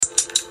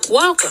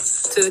Welcome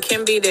to the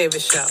Kim B.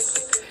 Davis Show.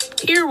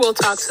 Here we'll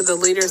talk to the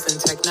leaders in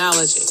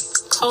technology,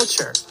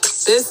 culture,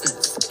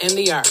 business, and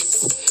the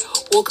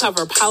arts. We'll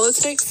cover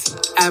politics,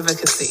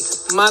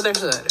 advocacy,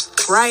 motherhood,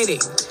 writing,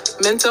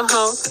 mental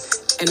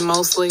health, and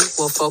mostly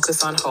we'll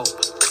focus on hope.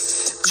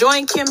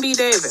 Join Kim B.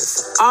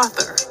 Davis,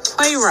 author,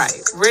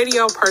 playwright,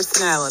 radio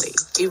personality,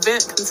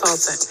 event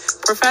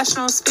consultant,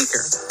 professional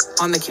speaker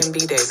on the Kim B.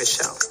 Davis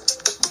Show.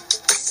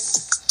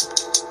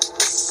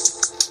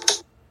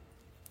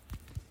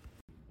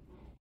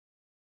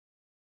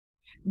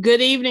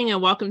 Good evening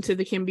and welcome to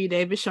the Kim B.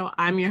 Davis Show.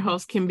 I'm your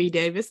host, Kim B.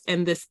 Davis,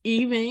 and this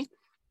evening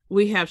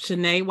we have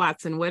Shanay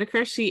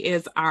Watson-Whittaker. She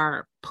is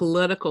our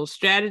political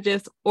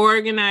strategist,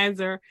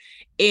 organizer,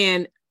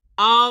 and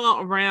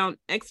all-around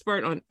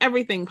expert on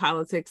everything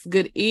politics.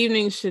 Good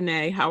evening,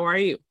 Shanay. How are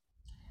you?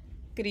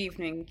 Good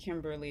evening,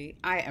 Kimberly.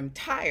 I am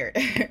tired.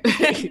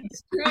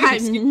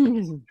 Extremely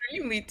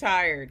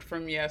tired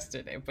from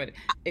yesterday, but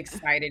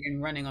excited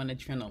and running on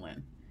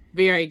adrenaline.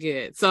 Very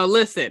good. So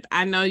listen,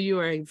 I know you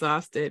are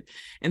exhausted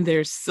and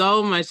there's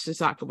so much to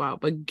talk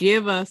about, but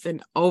give us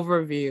an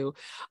overview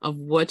of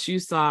what you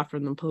saw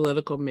from the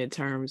political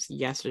midterms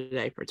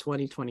yesterday for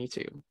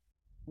 2022.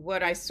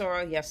 What I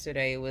saw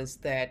yesterday was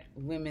that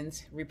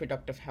women's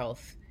reproductive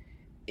health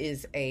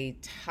is a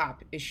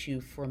top issue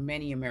for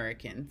many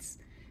Americans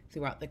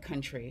throughout the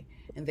country,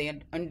 and they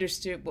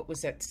understood what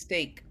was at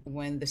stake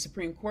when the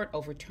Supreme Court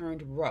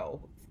overturned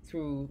Roe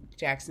through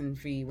Jackson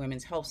v.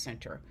 Women's Health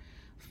Center.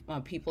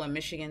 People in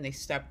Michigan, they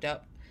stepped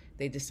up.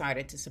 They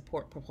decided to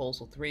support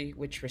Proposal 3,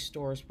 which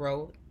restores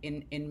Roe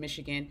in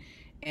Michigan.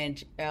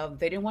 And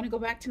they didn't want to go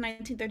back to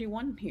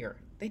 1931 here.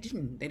 They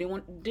didn't. They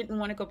didn't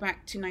want to go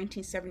back to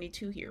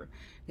 1972 here.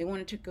 They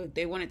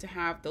wanted to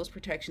have those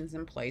protections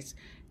in place,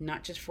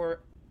 not just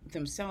for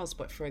themselves,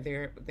 but for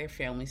their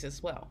families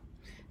as well.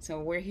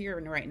 So we're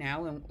here right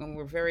now, and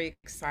we're very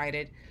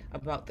excited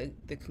about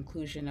the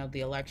conclusion of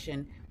the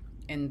election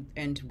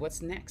and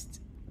what's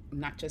next,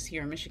 not just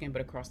here in Michigan,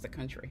 but across the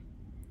country.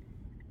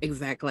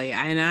 Exactly.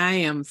 And I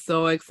am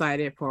so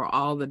excited for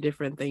all the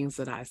different things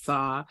that I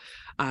saw.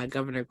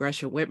 Governor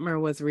Gresham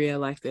Whitmer was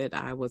reelected.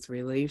 I was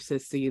relieved to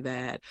see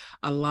that,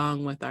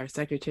 along with our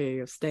Secretary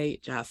of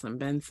State, Jocelyn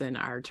Benson,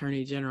 our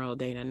Attorney General,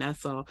 Dana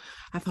Nessel.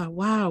 I thought,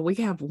 wow, we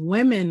have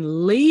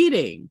women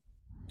leading.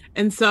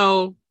 And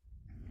so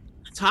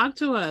talk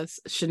to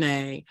us,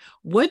 Shanay.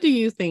 What do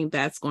you think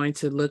that's going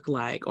to look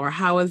like, or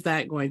how is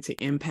that going to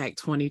impact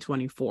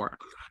 2024?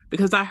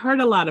 Because I heard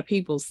a lot of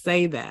people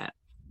say that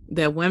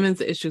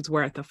women's issues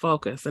were at the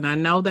focus. And I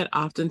know that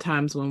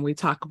oftentimes when we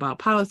talk about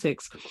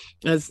politics,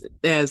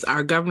 as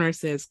our governor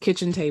says,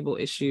 kitchen table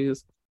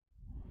issues,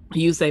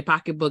 you say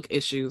pocketbook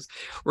issues,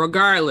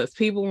 regardless,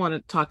 people want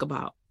to talk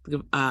about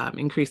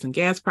increasing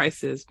gas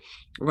prices,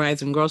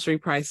 rising grocery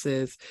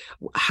prices,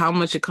 how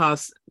much it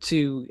costs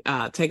to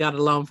take out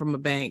a loan from a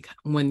bank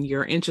when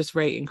your interest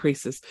rate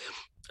increases.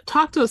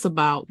 Talk to us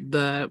about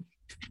the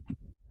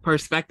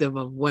perspective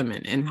of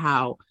women and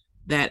how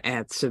that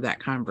adds to that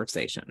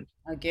conversation.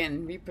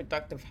 Again,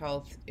 reproductive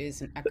health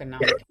is an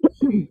economic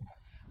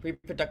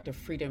reproductive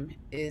freedom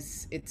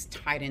it's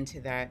tied into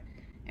that,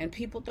 and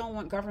people don't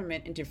want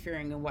government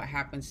interfering in what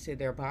happens to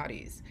their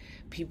bodies.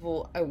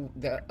 People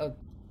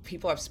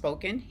have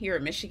spoken here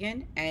in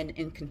Michigan and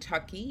in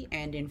Kentucky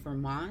and in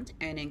Vermont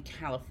and in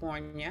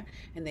California,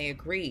 and they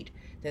agreed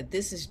that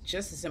this is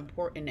just as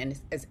important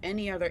as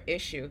any other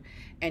issue.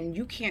 And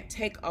you can't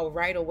take a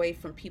right away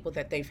from people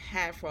that they've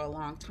had for a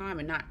long time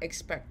and not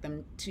expect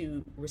them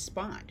to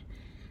respond.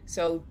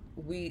 So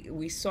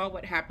we saw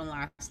what happened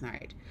last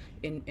night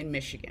in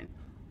Michigan,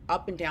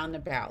 up and down the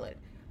ballot.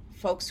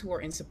 Folks who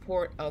are in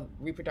support of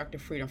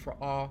reproductive freedom for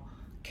all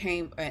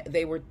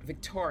they were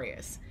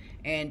victorious.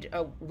 And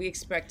we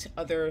expect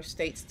other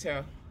states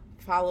to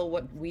follow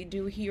what we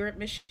do here at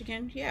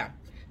Michigan. Yeah.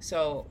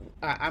 So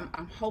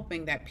I'm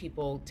hoping that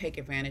people take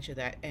advantage of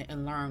that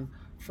and learn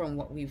from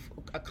what we've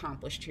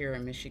accomplished here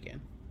in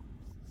Michigan.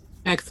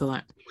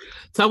 Excellent.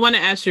 So I want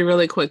to ask you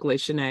really quickly,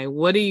 Shanay,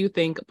 what do you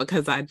think?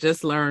 Because I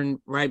just learned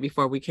right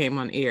before we came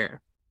on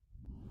air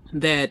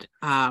that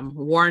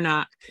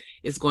Warnock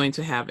is going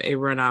to have a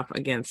runoff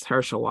against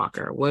Herschel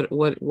Walker.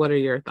 What are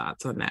your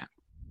thoughts on that?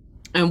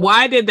 And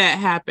why did that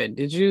happen?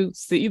 Did you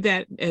see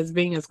that as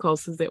being as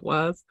close as it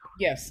was?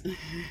 Yes.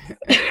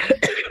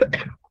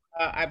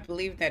 I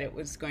believe that it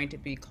was going to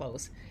be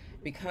close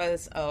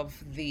because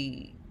of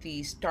the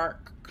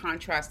stark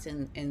contrast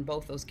in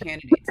both those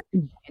candidates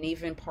and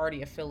even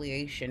party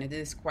affiliation. It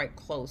is quite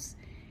close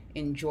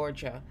in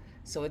Georgia,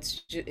 so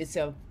it's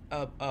a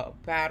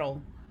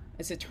battle.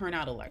 It's a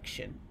turnout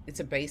election. It's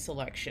a base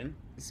election,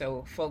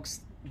 so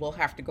folks will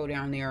have to go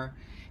down there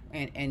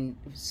and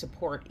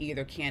support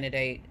either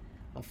candidate.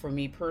 For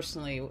me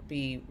personally, it would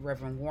be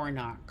Reverend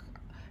Warnock,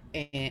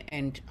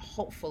 and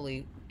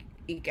hopefully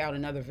eke out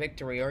another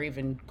victory or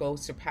even go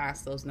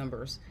surpass those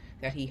numbers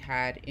that he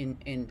had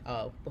in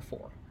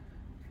before.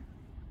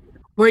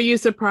 Were you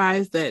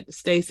surprised that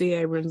Stacey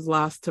Abrams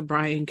lost to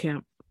Brian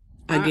Kemp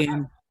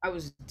again? I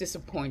was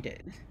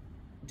disappointed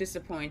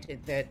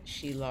that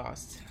she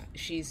lost.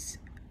 She's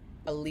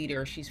a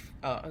leader. She's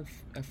a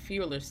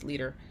fearless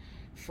leader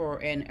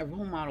and a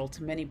role model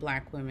to many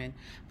Black women,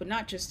 but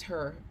not just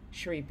her.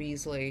 Sherry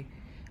Beasley,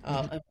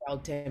 Mhm. and Val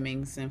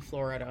Demings in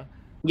Florida,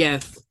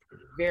 Yes.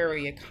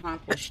 very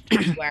accomplished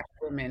Black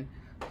women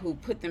who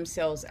put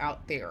themselves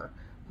out there,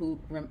 who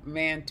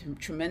ran to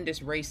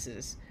tremendous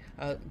races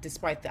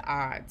despite the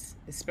odds,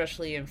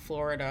 especially in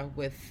Florida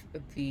with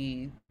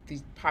the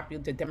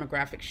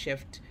demographic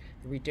shift,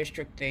 the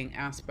redistricting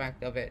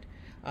aspect of it,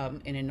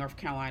 and in North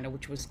Carolina,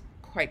 which was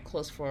quite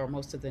close for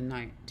most of the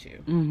night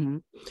too. hmm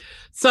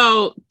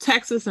So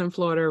Texas and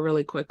Florida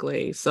really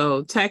quickly.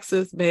 So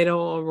Texas, Beto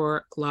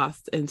O'Rourke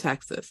lost in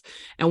Texas.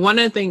 And one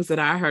of the things that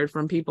I heard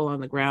from people on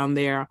the ground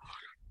there,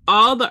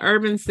 all the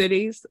urban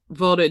cities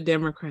voted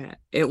Democrat.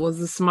 It was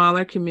the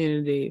smaller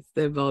communities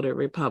that voted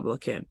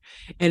Republican.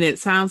 And it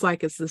sounds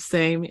like it's the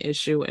same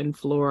issue in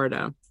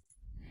Florida,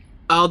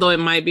 although it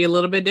might be a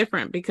little bit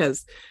different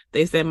because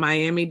they said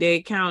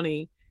Miami-Dade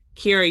County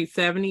carried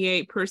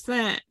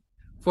 78%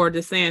 for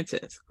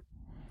DeSantis.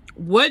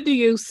 What do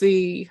you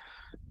see?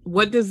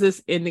 What does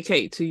this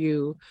indicate to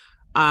you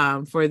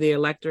for the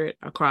electorate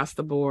across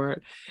the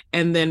board?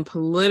 And then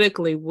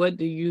politically, what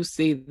do you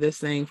see this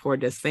saying for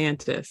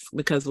DeSantis?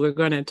 Because we're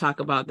going to talk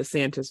about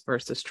DeSantis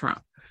versus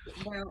Trump.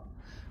 Well,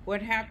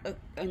 what happened?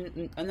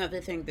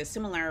 Another thing, the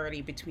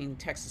similarity between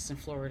Texas and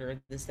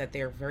Florida is that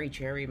they're very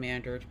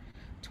gerrymandered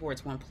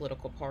towards one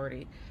political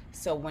party.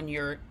 So when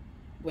you're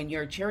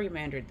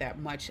gerrymandered that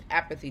much,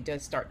 apathy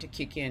does start to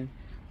kick in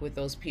with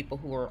those people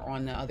who are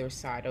on the other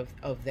side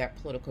of that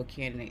political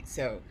candidate.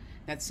 So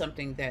that's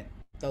something that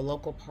the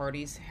local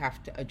parties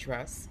have to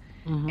address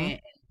Mm-hmm.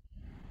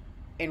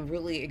 and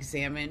really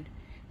examine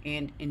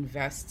and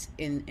invest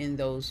in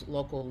those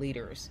local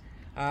leaders.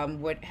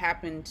 What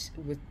happened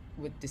with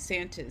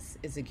DeSantis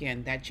is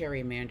again that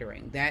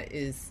gerrymandering.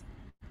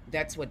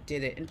 That's what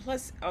did it, and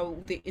plus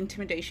the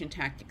intimidation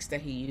tactics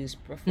that he used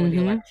before the Mm-hmm.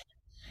 election,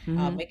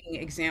 Mm-hmm. making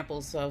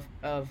examples of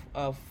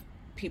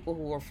people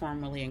who were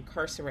formerly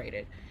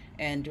incarcerated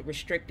and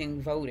restricting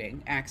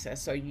voting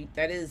access. So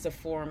that is a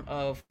form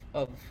of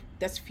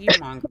that's fear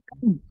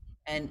mongering,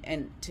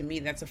 and to me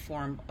that's a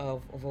form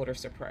of voter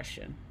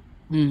suppression.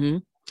 Mm-hmm.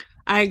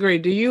 I agree.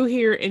 Do you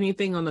hear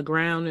anything on the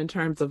ground in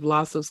terms of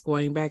lawsuits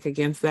going back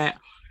against that?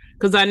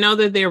 Because I know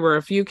that there were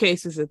a few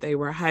cases that they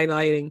were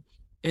highlighting.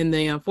 And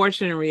the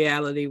unfortunate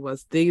reality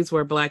was these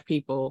were Black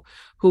people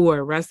who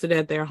were arrested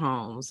at their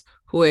homes,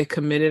 who had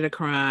committed a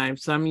crime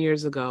some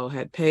years ago,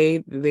 had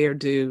paid their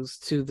dues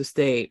to the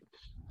state.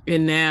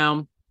 And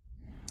now,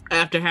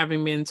 after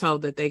having been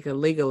told that they could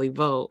legally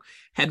vote,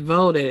 had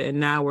voted. And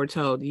now we're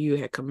told you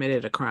had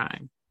committed a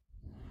crime.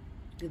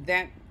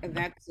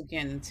 That's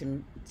again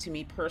to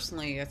me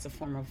personally, that's a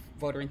form of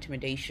voter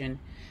intimidation.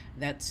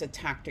 That's a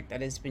tactic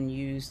that has been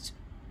used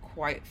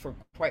for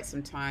quite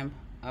some time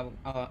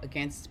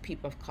against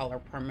people of color,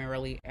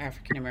 primarily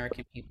African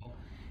American people,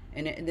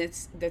 and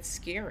that's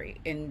scary.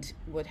 And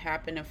what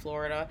happened in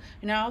Florida,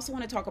 and I also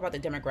want to talk about the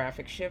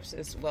demographic shifts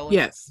as well in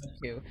Yes.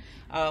 Florida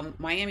too.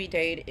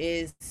 Miami-Dade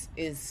is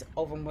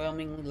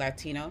overwhelmingly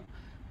Latino,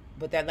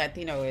 but that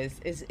Latino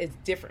is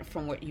different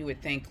from what you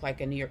would think,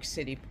 like a New York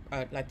City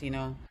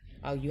Latino.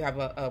 You have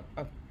a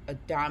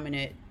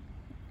dominant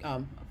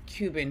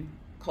Cuban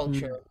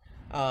culture,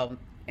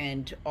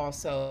 and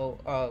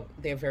also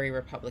they're very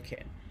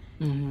Republican,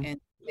 Mm-hmm. and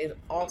they've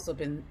also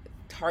been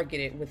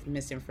targeted with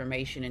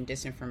misinformation and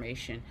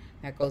disinformation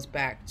that goes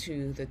back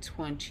to the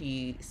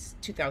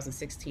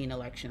 2016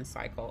 election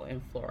cycle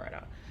in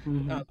Florida.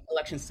 Mm-hmm.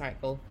 Election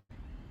cycle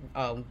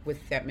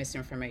with that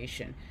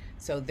misinformation.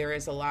 So there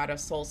is a lot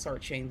of soul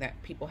searching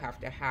that people have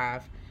to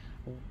have.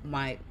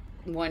 My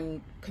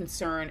one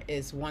concern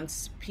is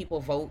once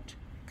people vote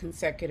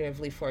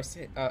consecutively for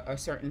a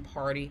certain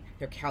party,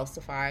 they're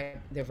calcified.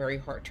 They're very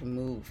hard to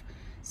move.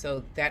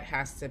 So that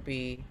has to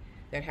be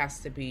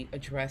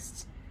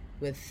addressed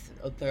with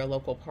their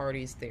local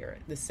parties there.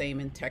 The same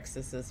in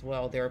Texas as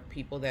well. There are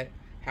people that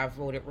have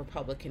voted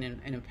Republican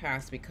in the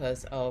past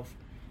because of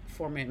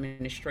former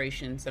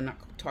administrations. I'm not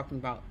talking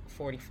about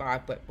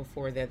 45, but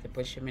before that, the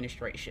Bush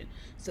administration.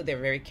 So they're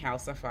very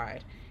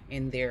calcified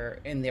in their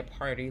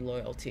party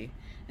loyalty,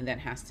 and that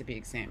has to be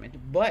examined.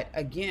 But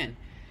again,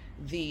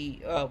 the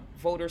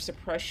voter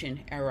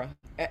suppression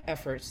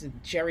efforts,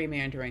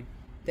 gerrymandering,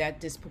 that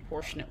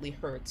disproportionately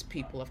hurts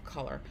people of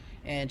color.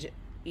 And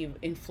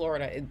in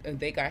Florida,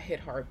 they got hit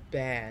hard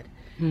bad.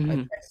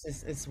 Mm-hmm.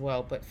 Texas as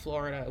well, but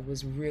Florida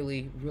was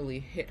really, really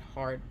hit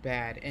hard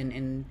bad,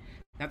 and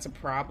that's a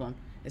problem,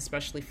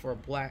 especially for a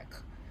black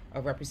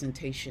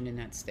representation in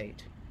that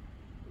state.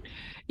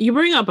 You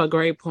bring up a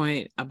great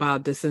point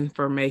about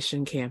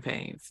disinformation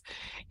campaigns.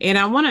 And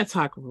I want to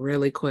talk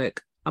really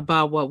quick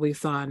about what we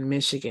saw in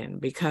Michigan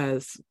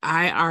because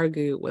I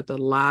argued with a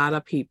lot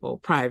of people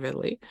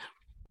privately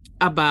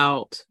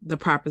about the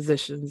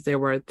propositions. There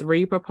were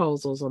three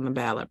proposals on the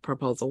ballot: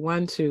 proposal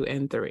one, two,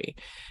 and three.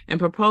 And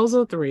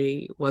proposal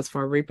three was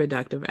for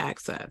reproductive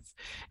access.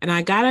 And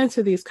I got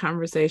into these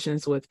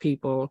conversations with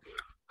people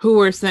who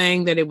were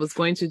saying that it was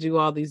going to do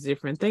all these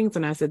different things.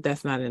 And I said,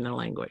 that's not in the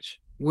language.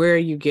 Where are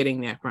you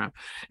getting that from? And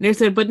they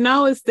said, but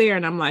no, it's there.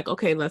 And I'm like,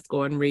 okay, let's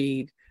go and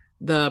read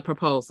the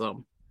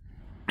proposal.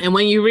 And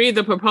when you read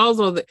the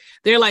proposal,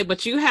 they're like,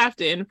 but you have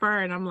to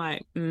infer. And I'm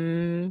like,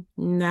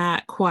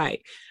 not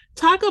quite.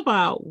 Talk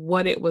about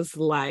what it was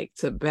like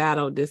to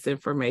battle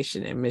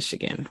disinformation in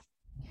Michigan.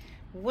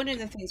 One of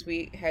the things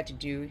we had to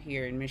do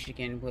here in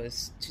Michigan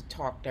was to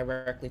talk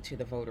directly to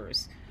the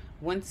voters.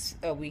 Once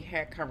we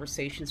had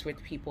conversations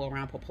with people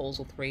around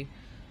Proposal 3,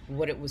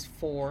 what it was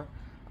for,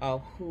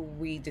 who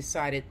we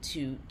decided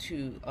to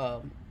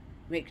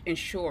make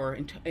ensure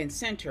and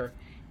center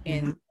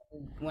Mm-hmm. in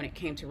when it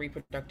came to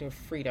reproductive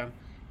freedom,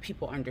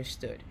 people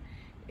understood.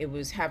 It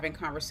was having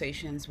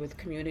conversations with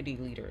community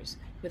leaders,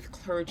 with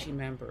clergy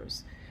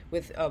members,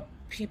 with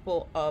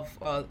people of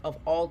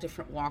all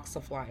different walks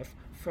of life,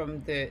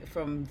 from the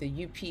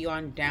UP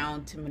on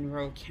down to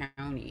Monroe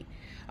County,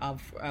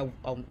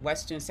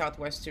 western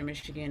southwestern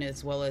Michigan,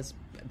 as well as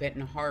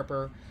Benton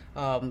Harbor,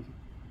 um,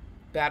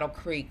 Battle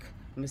Creek,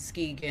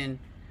 Muskegon,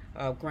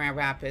 Grand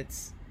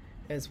Rapids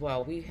as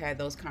well. We had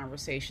those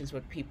conversations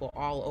with people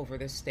all over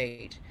the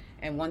state.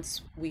 And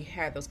once we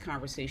had those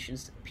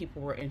conversations,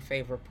 people were in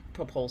favor of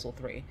Proposal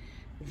 3.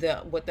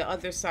 What the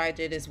other side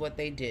did is what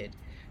they did.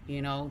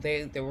 You know,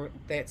 they were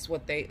that's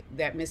what they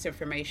that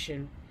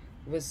misinformation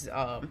was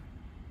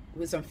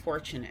was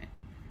unfortunate,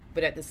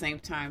 but at the same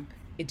time,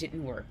 it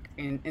didn't work.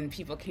 And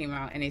people came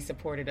out and they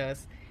supported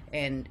us.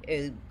 And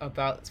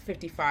about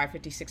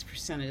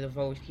 56% of the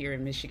vote here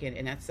in Michigan,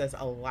 and that says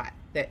a lot.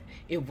 That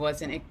it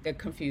wasn't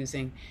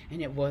confusing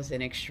and it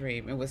wasn't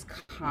extreme. It was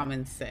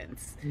common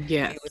sense. It was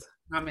Yes.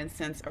 a common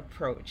sense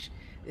approach.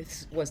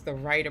 This was the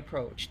right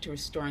approach to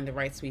restoring the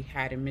rights we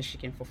had in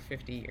Michigan for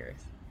 50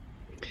 years.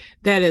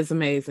 That is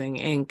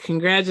amazing. And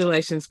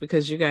congratulations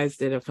because you guys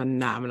did a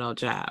phenomenal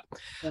job.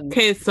 Thank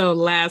Okay, so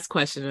last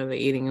question of the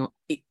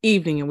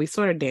evening, and we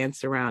sort of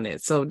danced around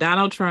it. So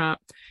Donald Trump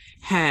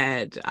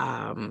had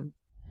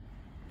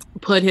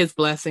put his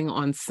blessing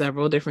on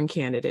several different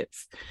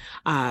candidates.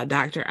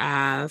 Dr.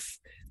 Oz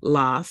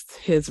lost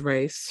his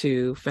race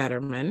to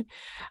Fetterman.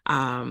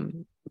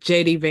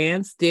 JD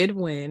Vance did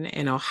win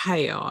in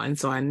Ohio, and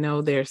so I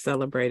know they're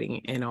celebrating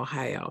in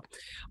Ohio.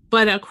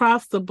 But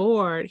across the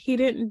board, he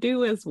didn't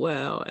do as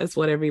well as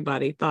what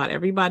everybody thought.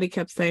 Everybody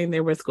kept saying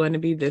there was going to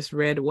be this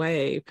red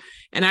wave.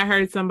 And I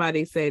heard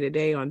somebody say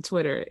today on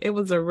Twitter, it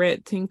was a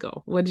red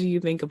tinkle. What do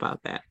you think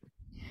about that?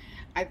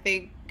 I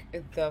think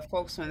the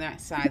folks on that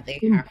side,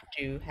 they have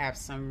to have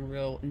some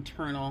real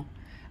internal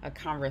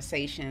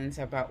conversations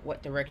about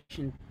what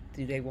direction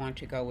do they want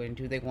to go in.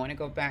 Do they want to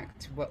go back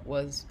to what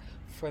was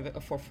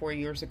for 4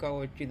 years ago,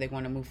 or do they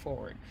want to move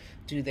forward?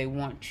 Do they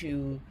want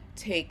to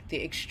take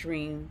the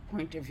extreme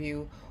point of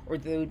view, or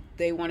do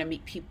they want to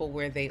meet people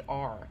where they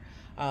are?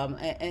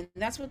 And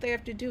that's what they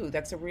have to do.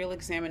 That's a real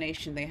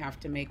examination they have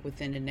to make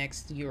within the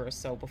next year or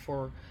so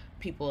before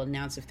people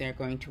announce if they're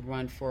going to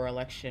run for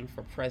election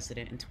for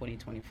president in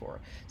 2024.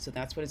 So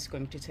that's what it's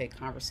going to take,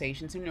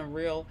 conversations and a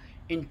real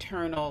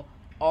internal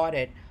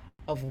audit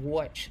of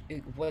what's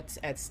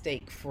at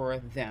stake for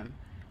them.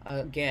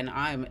 Again,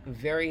 I'm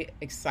very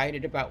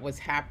excited about what's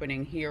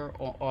happening here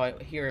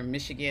in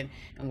Michigan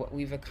and what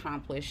we've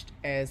accomplished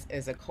as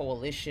a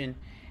coalition.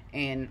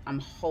 And I'm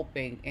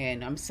hoping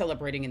and I'm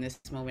celebrating in this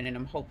moment, and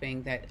I'm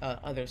hoping that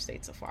other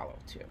states will follow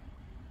too.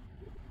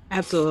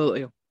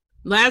 Absolutely.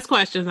 Last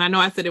question. I know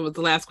I said it was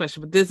the last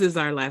question, but this is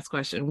our last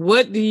question.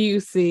 What do you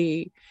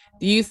see?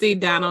 Do you see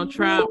Donald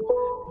Trump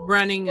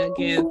running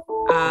against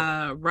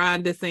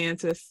Ron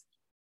DeSantis?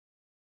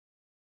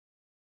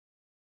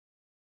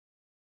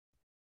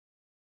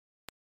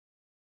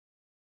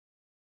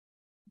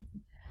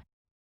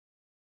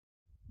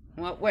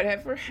 Well,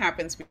 whatever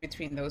happens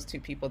between those two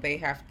people,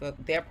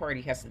 their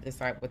party has to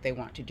decide what they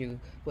want to do,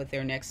 what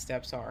their next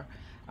steps are,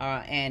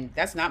 and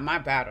that's not my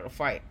battle to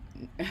fight.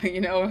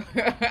 you know,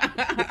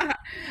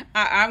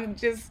 I'm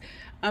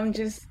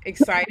just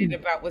excited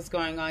about what's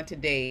going on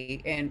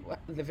today and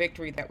the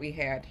victory that we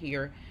had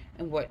here,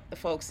 and what the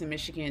folks in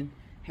Michigan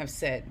have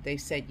said. They've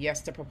said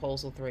yes to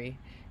Proposal 3,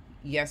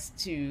 yes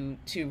to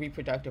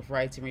reproductive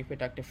rights and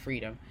reproductive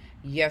freedom,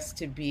 yes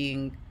to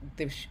being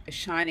the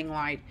shining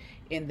light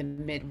in the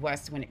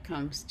Midwest when it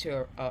comes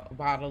to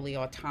bodily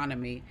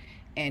autonomy,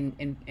 and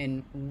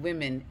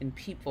women and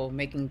people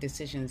making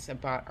decisions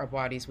about our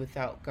bodies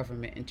without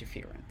government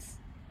interference.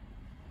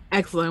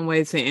 Excellent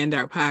way to end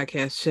our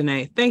podcast,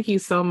 Shanay. Thank you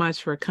so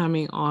much for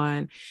coming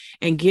on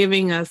and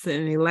giving us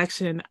an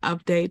election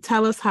update.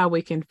 Tell us how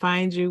we can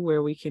find you,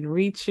 where we can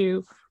reach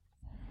you.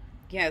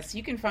 Yes,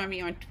 you can find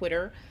me on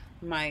Twitter.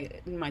 My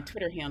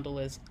Twitter handle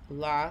is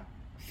la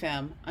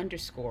femme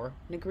underscore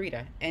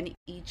negrita,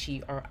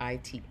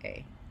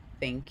 Negrita.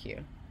 Thank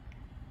you.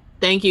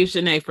 Thank you,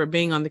 Shanay, for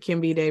being on the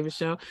Kim B. Davis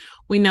Show.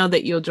 We know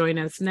that you'll join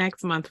us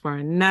next month for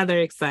another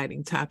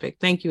exciting topic.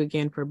 Thank you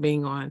again for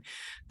being on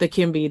the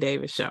Kim B.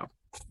 Davis Show.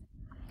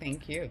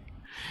 Thank you.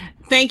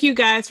 Thank you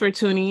guys for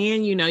tuning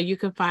in. You know, you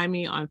can find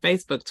me on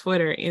Facebook,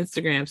 Twitter,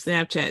 Instagram,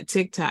 Snapchat,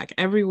 TikTok,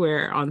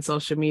 everywhere on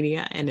social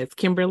media. And it's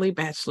Kimberly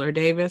Batchelor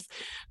Davis.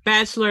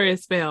 Batchelor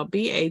is spelled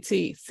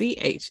Batchelor.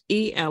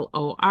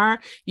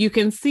 You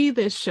can see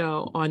this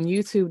show on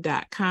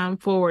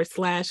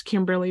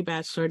youtube.com/Kimberly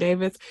Batchelor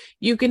Davis.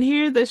 You can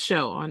hear this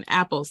show on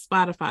Apple,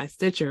 Spotify,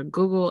 Stitcher,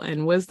 Google,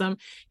 and Wisdom.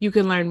 You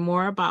can learn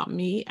more about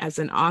me as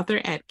an author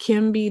at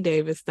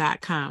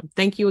kimbdavis.com.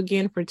 Thank you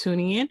again for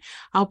tuning in.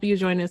 I hope you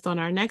join us on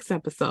our next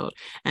episode.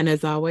 And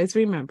as always,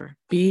 remember,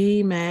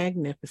 be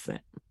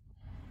magnificent.